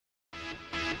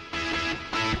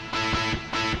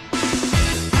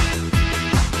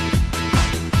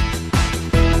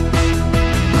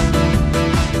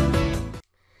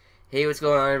Hey, what's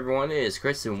going on, everyone? It is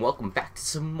Chris, and welcome back to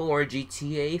some more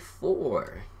GTA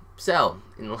 4. So,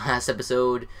 in the last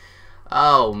episode,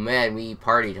 oh man, we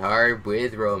partied hard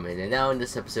with Roman, and now in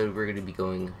this episode, we're going to be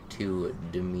going to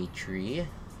Dimitri,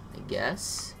 I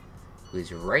guess, who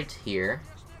is right here.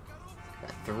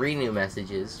 Got 3 new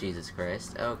messages, Jesus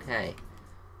Christ. Okay.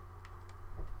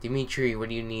 Dimitri, what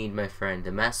do you need, my friend?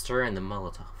 The Master and the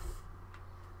Molotov.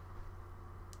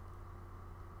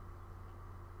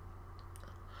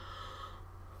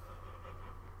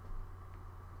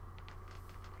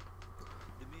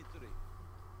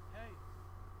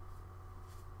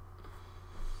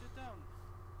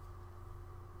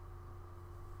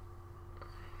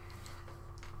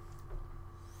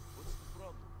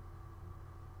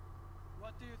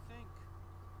 What do you think?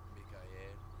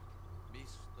 Mikael,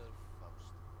 Mr.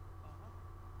 Faust.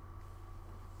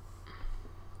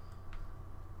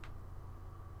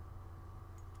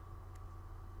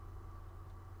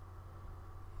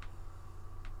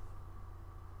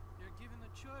 You're given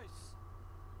a choice.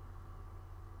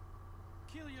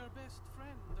 Kill your best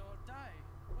friend or die.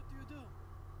 What do you do?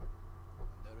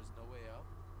 There is no way out.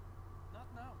 Not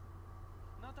now.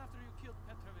 Not after you killed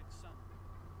Petrovic's son.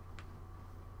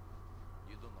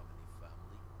 You don't have any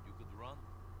family. You could run.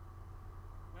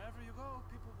 Wherever you go,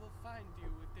 people will find you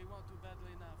if they want to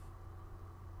badly enough.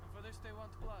 And for this they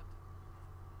want blood.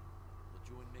 But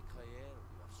you and Mikael,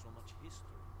 you have so much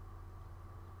history.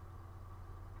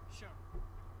 Sure.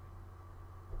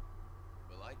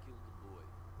 Well, I killed the boy,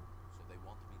 so they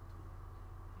want me too.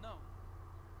 No.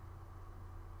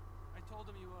 I told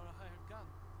them you were a hired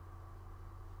gun.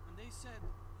 And they said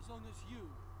as long as you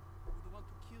were the one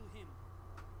to kill him,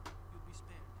 you'd be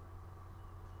spared.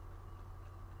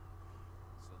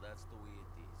 So that's the way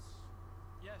it is.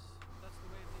 Yes, that's the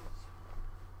way it is.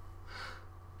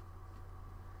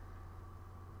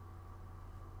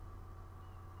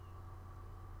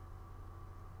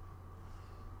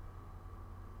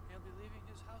 He'll be leaving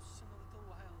his house in a little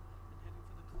while and heading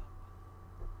for the club.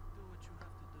 Do what you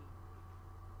have to do.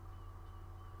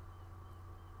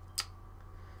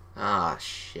 Ah,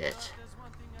 shit. But there's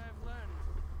one thing I've learned.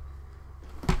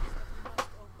 Is that we must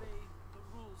obey the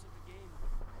rules of the game.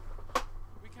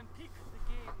 We can pick the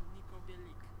game, Nico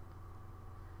Bellic,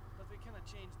 but we cannot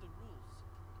change the rules.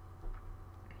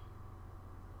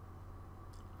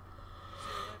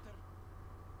 See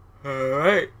you later.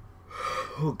 Alright.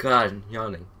 Oh god,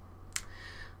 yawning.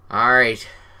 Alright.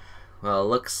 Well, it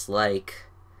looks like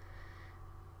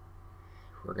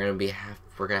we're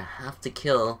gonna have to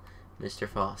kill Mr.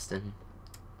 Faustin.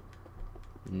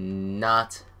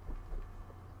 Not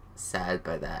sad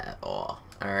by that at all.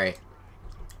 Alright.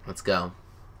 Let's go.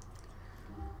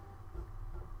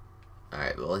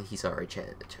 Alright, well, he's already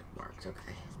check marked.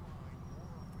 Okay.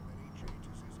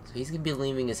 So he's gonna be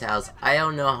leaving his house. I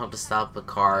don't know how to stop a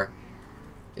car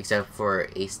except for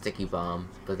a sticky bomb,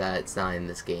 but that's not in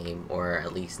this game, or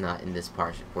at least not in this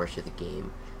portion of the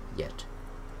game yet.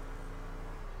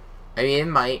 I mean,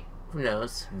 it might. Who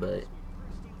knows? But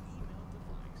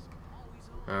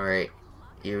alright,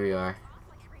 here we are.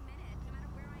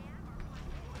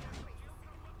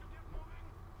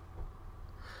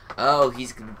 Oh,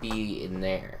 he's gonna be in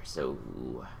there, so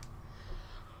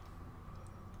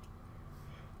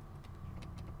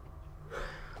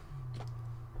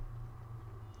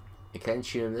I can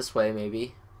shoot him this way,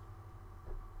 maybe.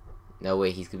 No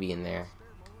way, he's gonna be in there.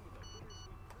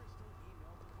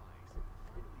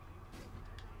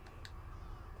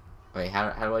 Wait,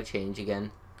 how do I change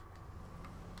again?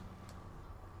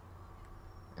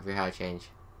 I forget how to change.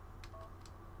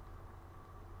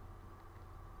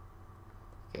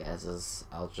 Okay, as is,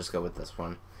 I'll just go with this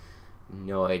one.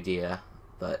 No idea,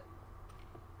 but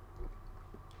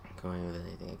going with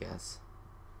anything, I guess.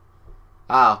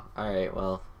 Oh, alright,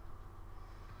 well.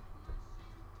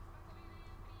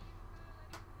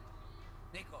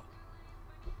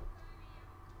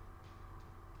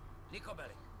 Nico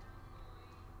Bellic.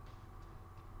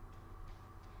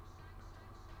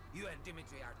 You and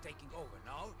Dimitri are taking over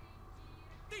now?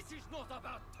 This is not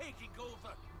about taking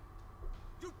over!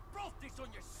 You brought this on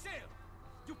yourself!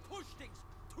 You pushed things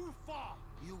too far!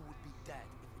 You would be dead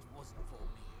if it wasn't for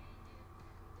me.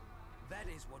 That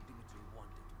is what Dimitri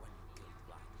wanted when you killed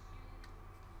Vlad.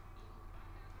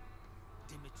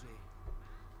 Dimitri,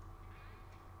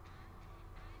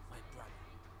 my brother.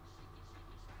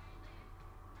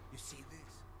 You see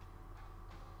this?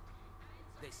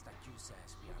 This that you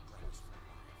says we are brothers for life.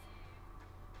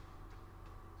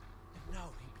 And now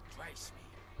he betrays me.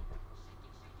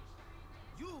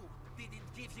 You didn't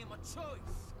give him a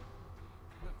choice.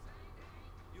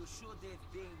 You should have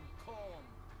been calm.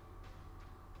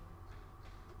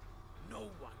 No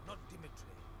one, not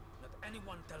Dimitri, not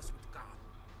anyone tells with God.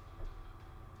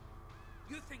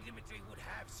 You think Dimitri would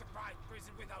have survived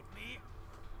prison without me?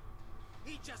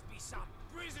 He'd just be some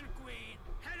prison queen,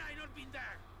 had I not been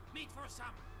there. Meat for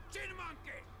some chin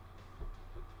monkey.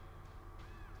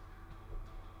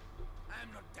 I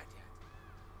am not dead yet.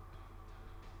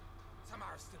 Some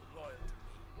are still loyal to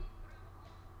me.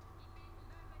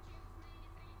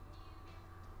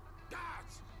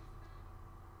 Guards!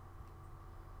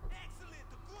 Excellent,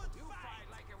 a good you fight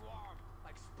like a worm,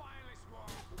 like spineless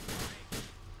worm.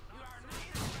 You are not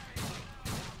very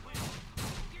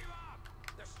give up.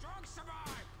 The strong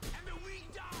survive, and the weak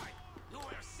die. You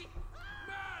will see.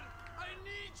 Man, I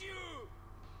need you.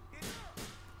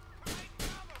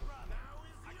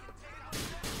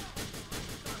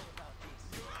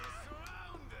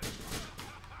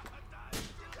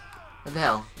 What the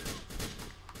hell?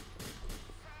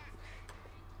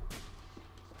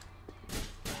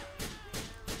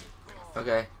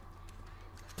 Okay.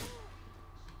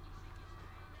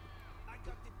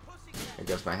 There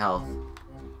goes my health.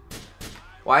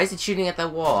 Why is it shooting at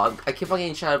that wall? I keep on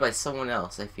getting shot by someone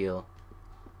else, I feel.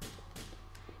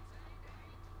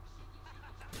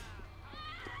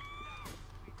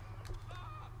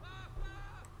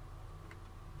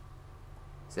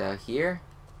 Is it out here?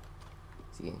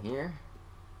 Is he in here?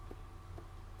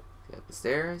 Is he up the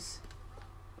stairs?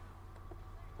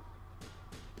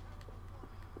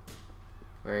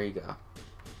 Where you go?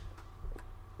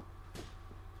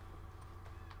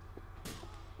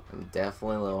 I'm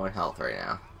definitely low on health right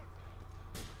now.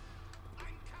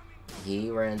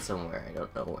 He ran somewhere, I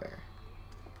don't know where.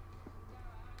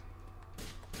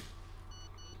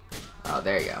 Oh,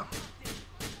 there you go.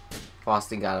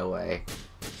 Boston got away.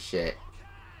 Shit.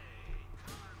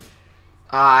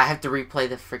 Ah, I have to replay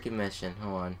the freaking mission.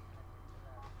 Hold on.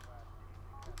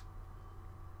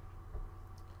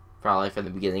 Probably from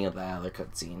the beginning of that other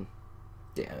cutscene.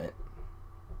 Damn it.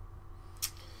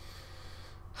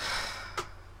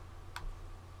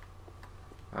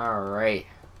 Alright.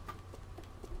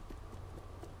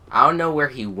 I don't know where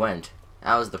he went.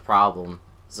 That was the problem.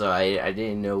 So I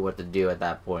didn't know what to do at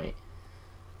that point.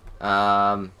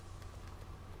 I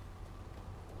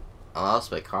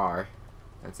lost my car.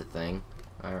 That's a thing.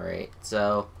 Alright,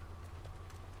 so...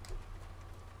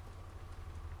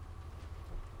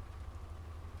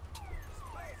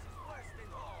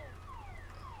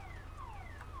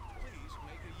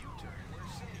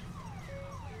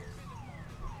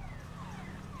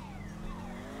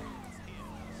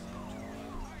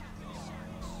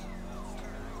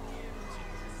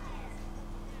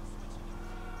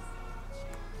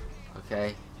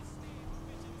 Okay.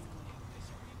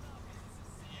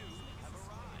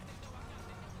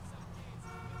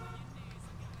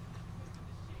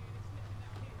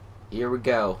 Here we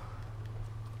go.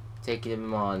 Taking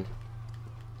him on.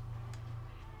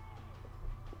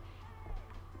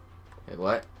 Wait,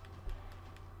 what?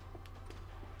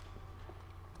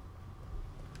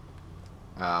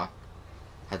 Oh.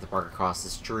 Had to park across the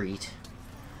street.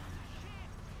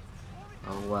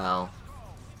 Oh well.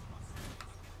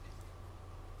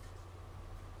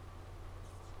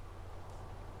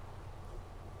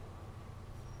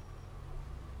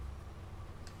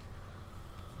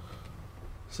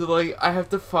 So, like, I have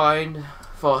to find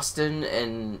Faustin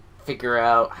and figure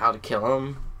out how to kill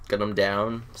him, get him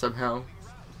down somehow.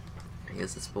 I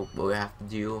guess that's what we have to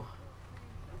do.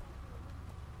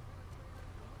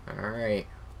 Alright.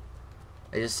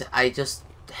 I just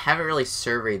haven't really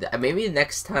surveyed that. Maybe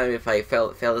next time if I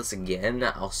fail this again,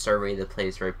 I'll survey the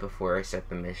place right before I start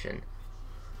the mission.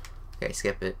 Okay,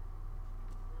 skip it.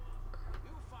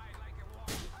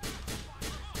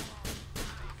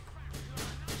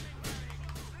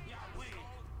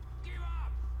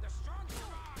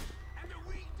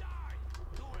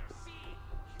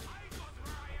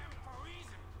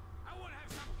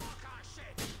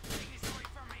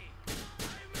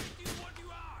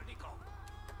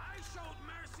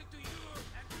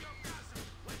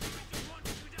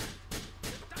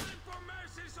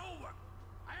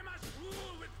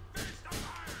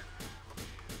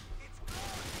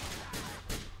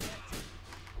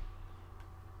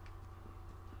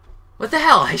 What the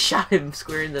hell? I shot him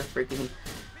square in the freaking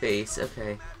face.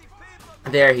 Okay.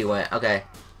 There he went. Okay.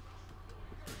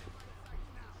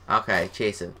 Okay,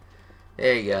 chase him.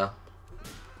 There you go.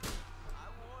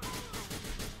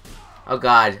 Oh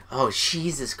god. Oh,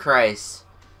 Jesus Christ.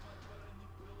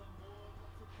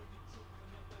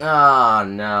 Oh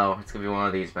no. It's gonna be one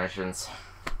of these missions.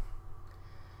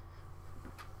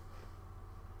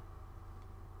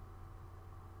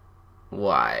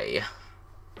 Why?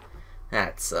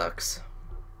 That sucks.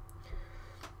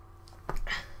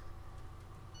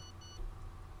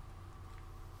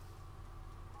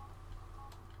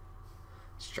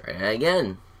 try it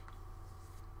again.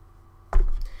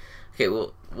 Okay,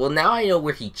 well now I know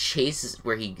where he chases,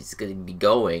 where he's gonna be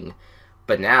going,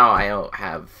 but now I don't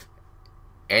have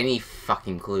any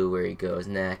fucking clue where he goes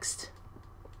next.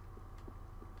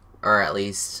 Or at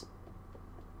least,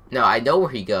 no, I know where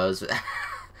he goes.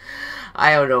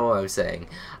 I don't know what I'm saying.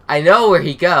 I know where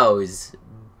he goes,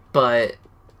 but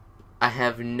I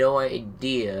have no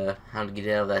idea how to get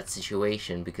out of that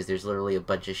situation because there's literally a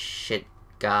bunch of shit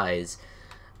guys.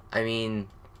 I mean,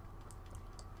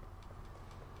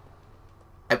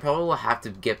 I probably will have to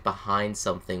get behind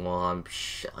something while I'm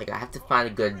like, I have to find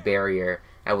a good barrier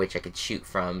at which I could shoot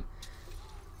from.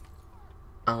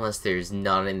 Unless there's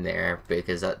none in there,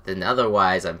 because then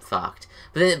otherwise I'm fucked.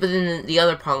 But then the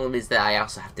other problem is that I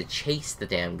also have to chase the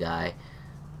damn guy.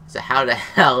 So how the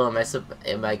hell am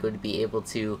I going to be able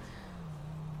to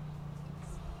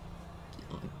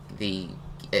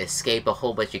escape a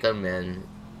whole bunch of gunmen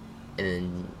and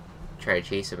then try to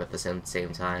chase him at the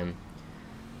same time?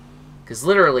 Because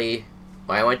literally,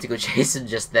 when I went to go chase him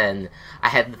just then, I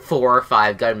had 4 or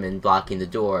 5 gunmen blocking the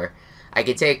door. I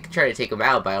could try to take him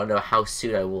out, but I don't know how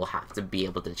soon I will have to be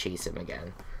able to chase him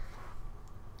again.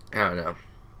 I don't know.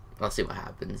 I'll see what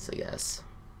happens, I guess.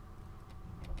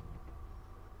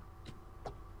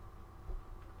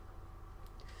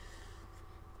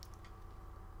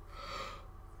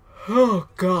 Oh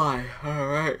god.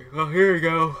 Alright, well here we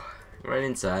go. Right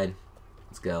inside.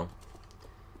 Let's go.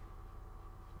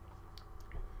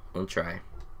 We'll try.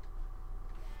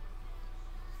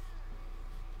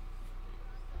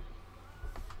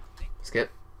 Skip.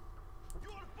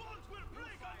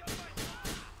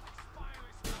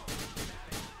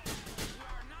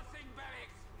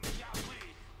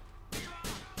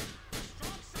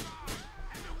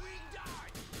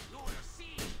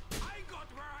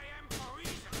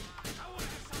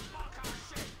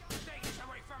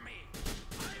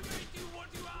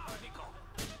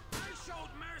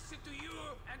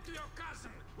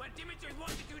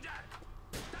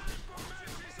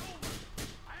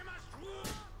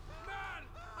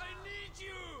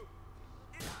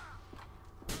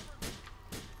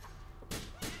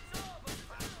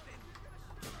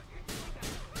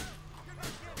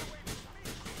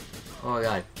 Oh my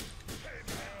god.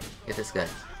 Get this guy.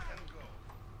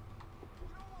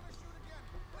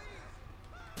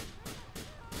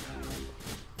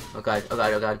 Oh god, oh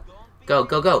god, oh god. Go,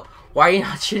 go, go! Why are you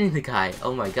not shooting the guy?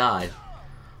 Oh my god.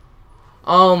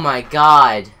 Oh my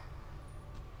god.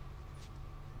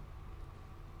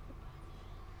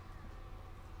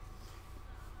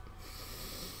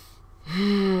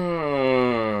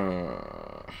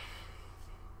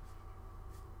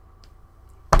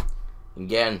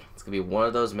 Again, it's gonna be one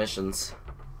of those missions.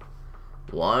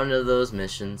 One of those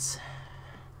missions.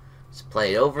 Just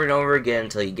play it over and over again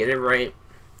until you get it right.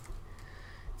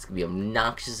 It's gonna be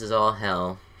obnoxious as all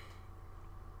hell.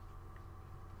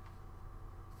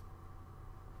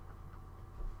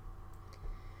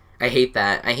 I hate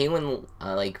that. I hate when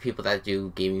like people that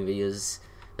do gaming videos,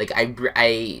 like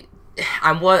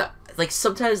I'm what, like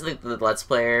sometimes like the Let's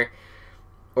Player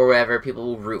or whatever, people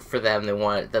will root for them. They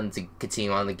want them to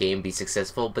continue on the game, be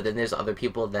successful. But then there's other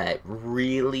people that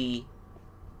really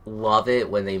love it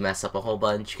when they mess up a whole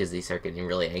bunch because they start getting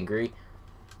really angry.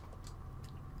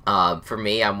 For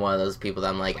me, I'm one of those people that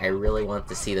I'm like, I really want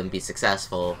to see them be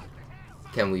successful.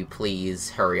 Can we please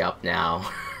hurry up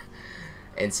now?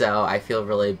 And so I feel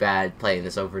really bad playing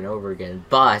this over and over again.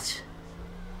 But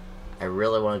I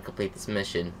really want to complete this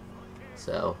mission.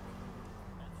 So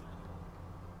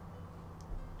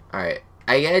alright,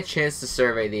 I get a chance to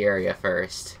survey the area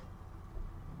first.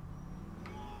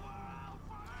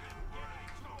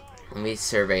 Let me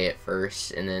survey it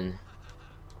first, and then...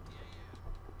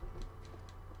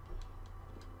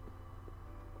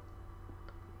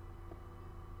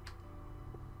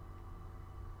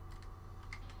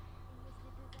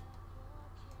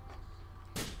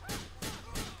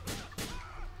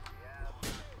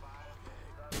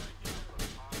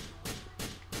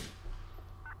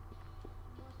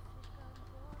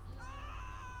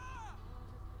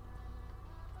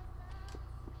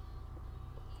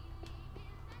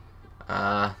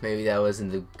 maybe that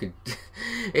wasn't the good...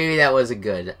 Maybe that wasn't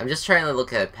good. I'm just trying to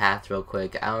look at a path real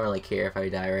quick. I don't really care if I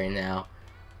die right now.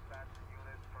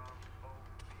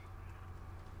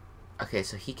 Okay,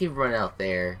 so he could run out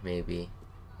there, maybe.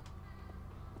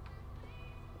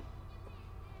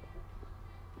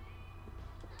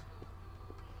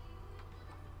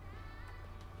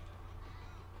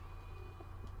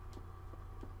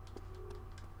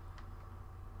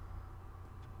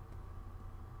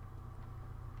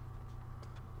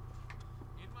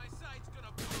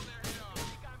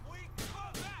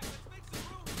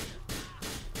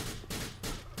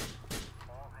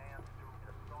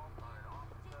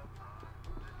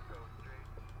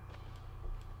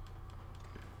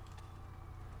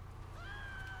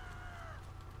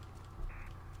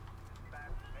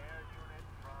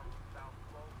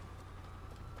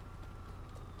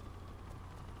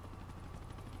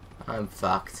 I'm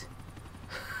fucked.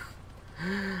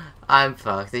 I'm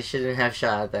fucked. They shouldn't have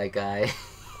shot at that guy.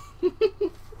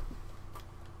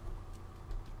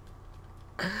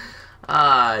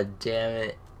 Ah, damn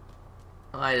it.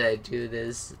 Why did I do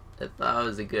this? I thought it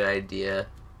was a good idea.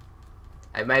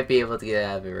 I might be able to get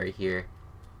out of it right here.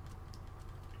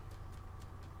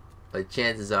 But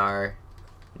chances are,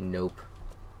 nope.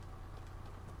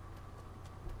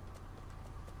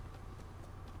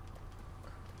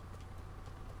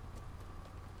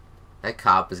 That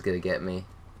cop is gonna get me.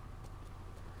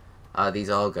 All these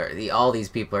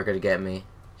people are gonna get me.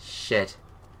 Shit.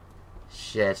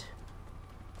 Shit.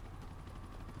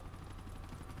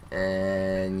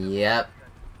 And yep.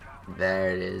 There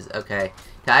it is. Okay.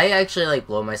 Can I actually like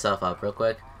blow myself up real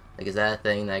quick? Like, is that a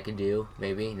thing that I can do?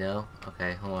 Maybe? No?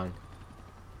 Okay, hold on.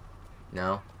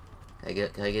 No? Can I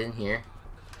get in here?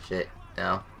 Shit.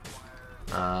 No.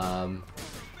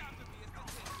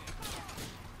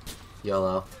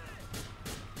 YOLO.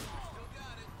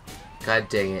 God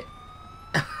dang it.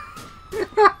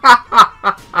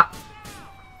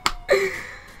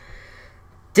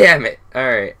 Damn it.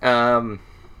 Alright, I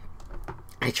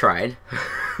tried.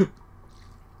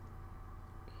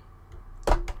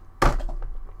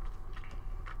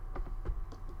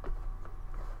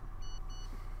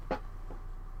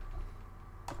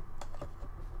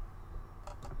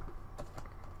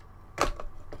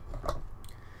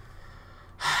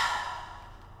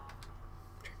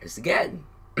 Try this again.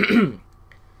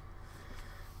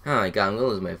 Oh my god, I'm gonna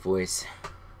lose my voice.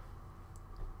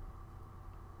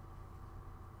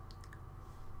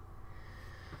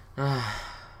 Oh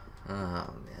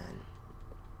man.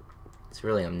 It's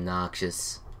really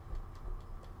obnoxious.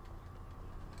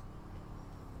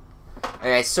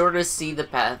 I sort of see the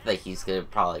path that he's gonna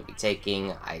probably be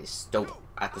taking. I just don't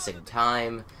at the same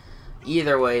time.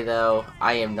 Either way though,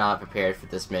 I am not prepared for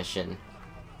this mission.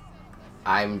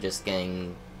 I'm just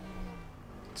getting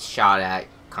shot at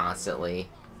constantly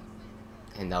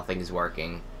and nothing's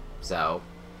working. So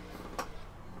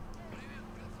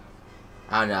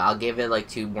I don't know, I'll give it like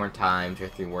 2 more times or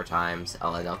 3 more times.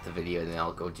 I'll end off the video and then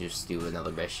I'll go just do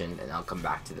another mission and I'll come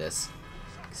back to this.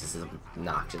 Because this is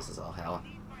obnoxious as all hell.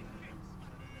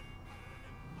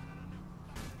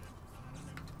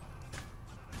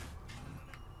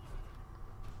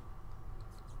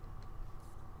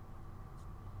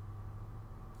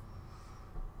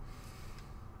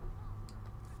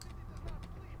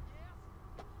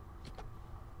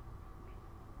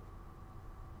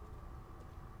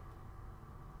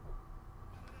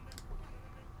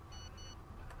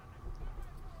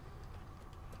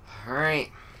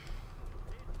 Alright.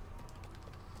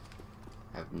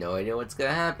 I have no idea what's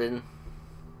gonna happen.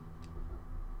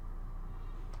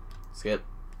 Skip.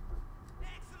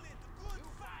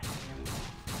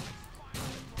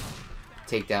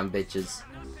 Take down bitches.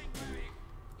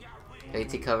 Hey,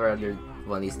 take cover under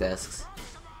one of these desks.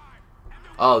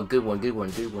 Oh, good one, good one,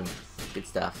 good one. Good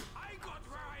stuff.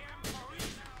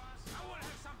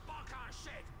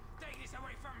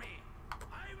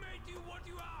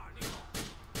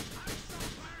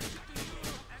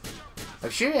 I'm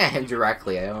shooting at him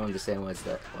directly. I don't understand why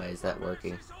is that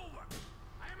working.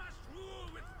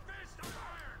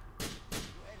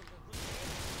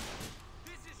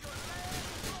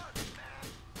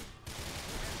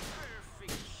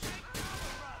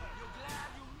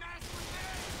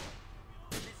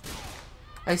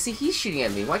 I see he's shooting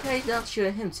at me. Why can't I not shoot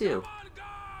at him too?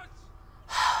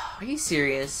 Are you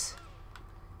serious?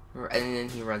 And then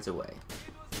he runs away.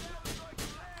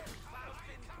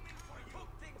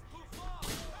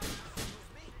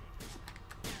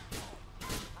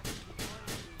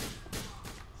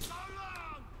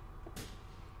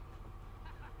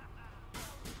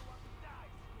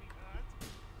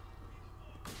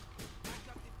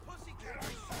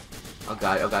 Oh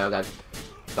god, oh god, oh god.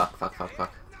 Fuck, fuck, fuck,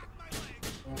 fuck.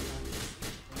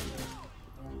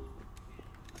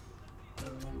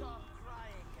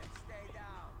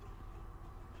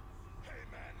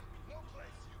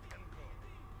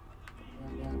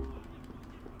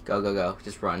 Go, go, go.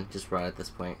 Just run at this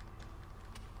point.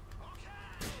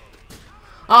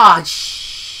 Ah,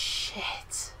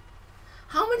 shit.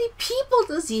 How many people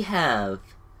does he have?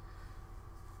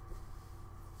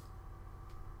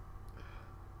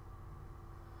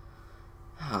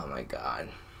 Oh my god.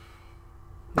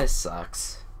 This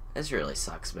sucks. This really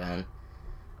sucks, man.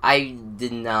 I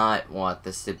did not want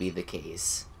this to be the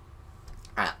case.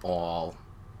 At all.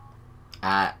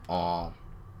 At all.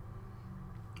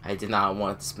 I did not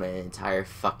want to spend an entire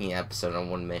fucking episode on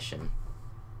one mission.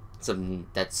 So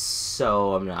that's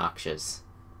so obnoxious.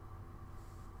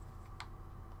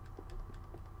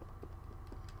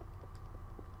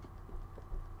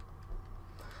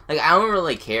 Like, I don't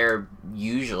really care,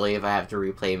 usually, if I have to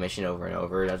replay a mission over and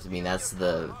over. I mean, that's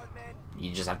the...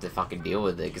 You just have to fucking deal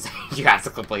with it, because you have to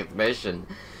complete the mission.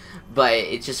 But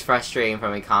it's just frustrating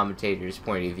from a commentator's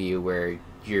point of view, where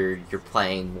you're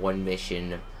playing one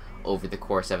mission over the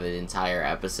course of an entire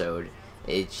episode.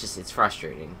 It's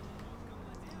frustrating.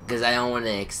 Because I don't want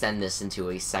to extend this into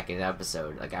a second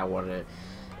episode. Like, I want to...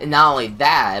 And not only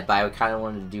that, but I kind of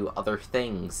want to do other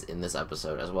things in this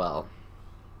episode as well.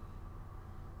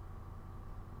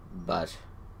 But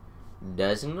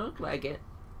doesn't look like it.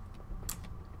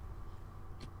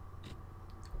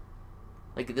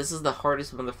 Like, this is the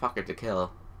hardest motherfucker to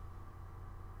kill.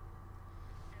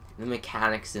 The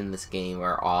mechanics in this game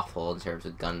are awful in terms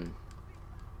of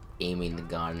aiming the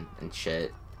gun and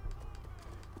shit.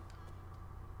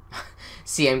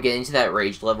 See, I'm getting to that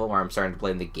rage level where I'm starting to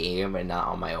play the game and not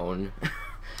on my own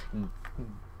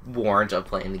warrant of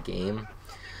playing the game.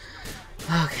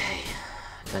 Okay.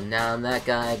 Gun down that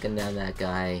guy, gun down that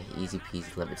guy. Easy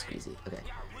peasy, lemon squeezy. Okay.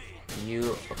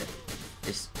 Okay.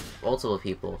 There's multiple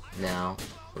people now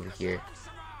over here.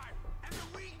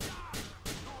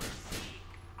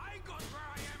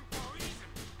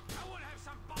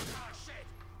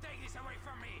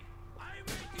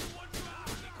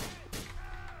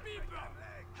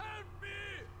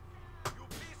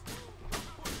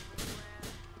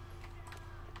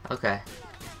 Okay.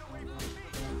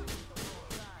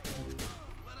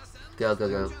 Go, go,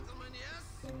 go.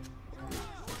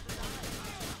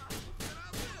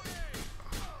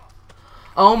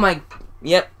 Oh my...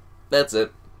 Yep, that's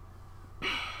it.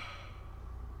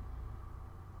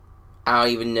 I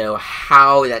don't even know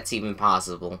how that's even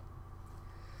possible.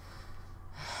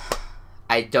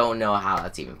 I don't know how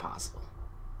that's even possible.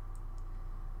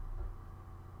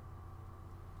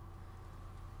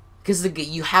 Because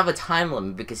you have a time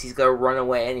limit, because he's gonna run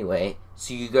away anyway.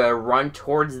 So you gotta run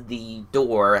towards the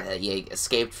door that you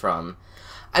escaped from.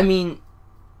 I mean,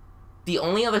 the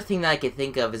only other thing that I could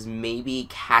think of is maybe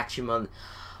catch him on...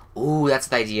 Ooh, that's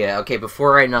an idea. Okay,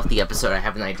 before I end off the episode, I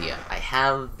have an idea.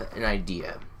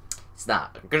 It's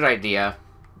not a good idea,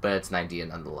 but it's an idea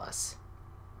nonetheless.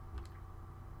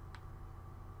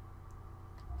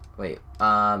 Wait,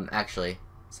 actually,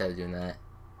 instead of doing that,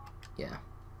 yeah.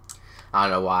 I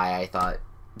don't know why I thought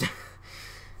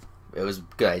it was a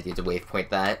good idea to waypoint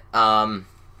that.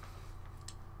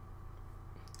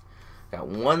 Got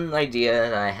one idea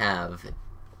that I have,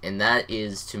 and that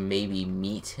is to maybe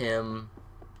meet him.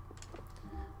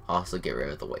 Also get rid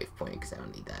of the waypoint, because I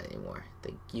don't need that anymore.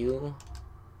 Thank you.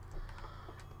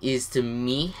 Is to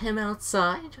meet him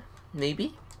outside,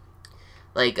 maybe?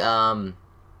 Like,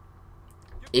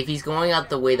 if he's going out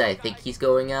the way that I think he's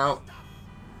going out,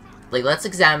 like, let's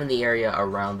examine the area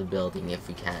around the building if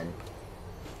we can.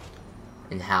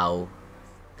 And how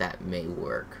that may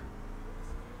work.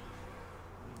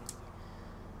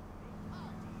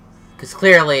 Because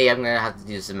clearly, I'm going to have to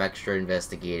do some extra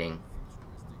investigating.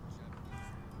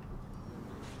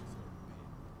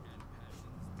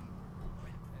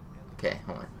 Okay,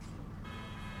 hold on.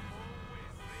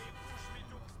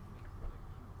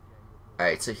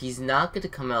 Alright, so he's not going to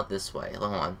come out this way.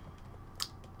 Hold on.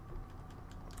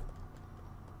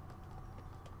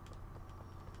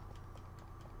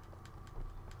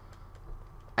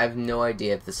 I have no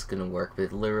idea if this is going to work,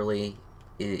 but literally,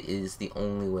 it is the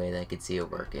only way that I could see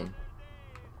it working.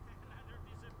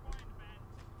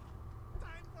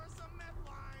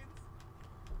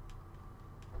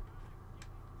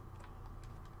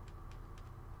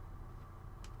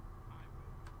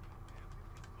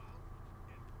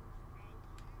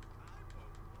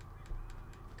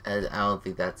 I don't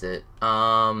think that's it.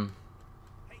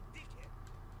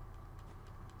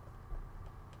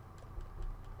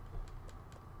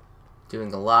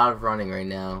 Doing a lot of running right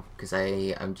now because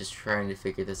I'm just trying to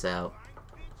figure this out.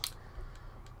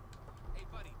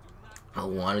 I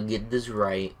want to get this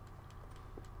right.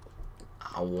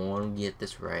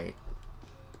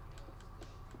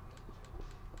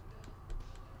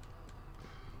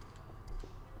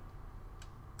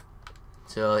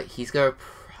 So he's gonna,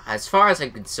 as far as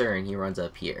I'm concerned, he runs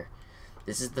up here.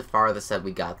 This is the farthest that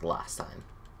we got the last time.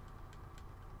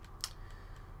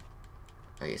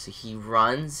 Okay, so he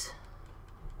runs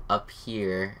up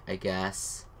here, I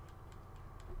guess.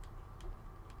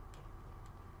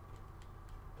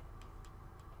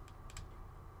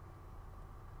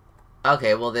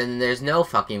 Okay, well then there's no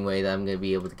fucking way that I'm gonna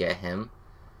be able to get him.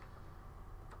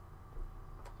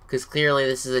 Because clearly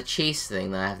this is a chase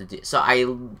thing that I have to do. So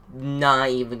I'm not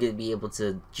even gonna be able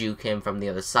to juke him from the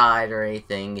other side or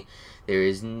anything. There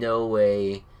is no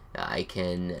way that I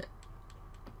can...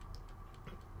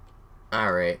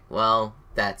 Alright, well,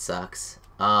 that sucks.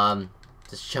 So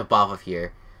Just jump off of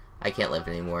here. I can't live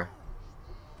anymore.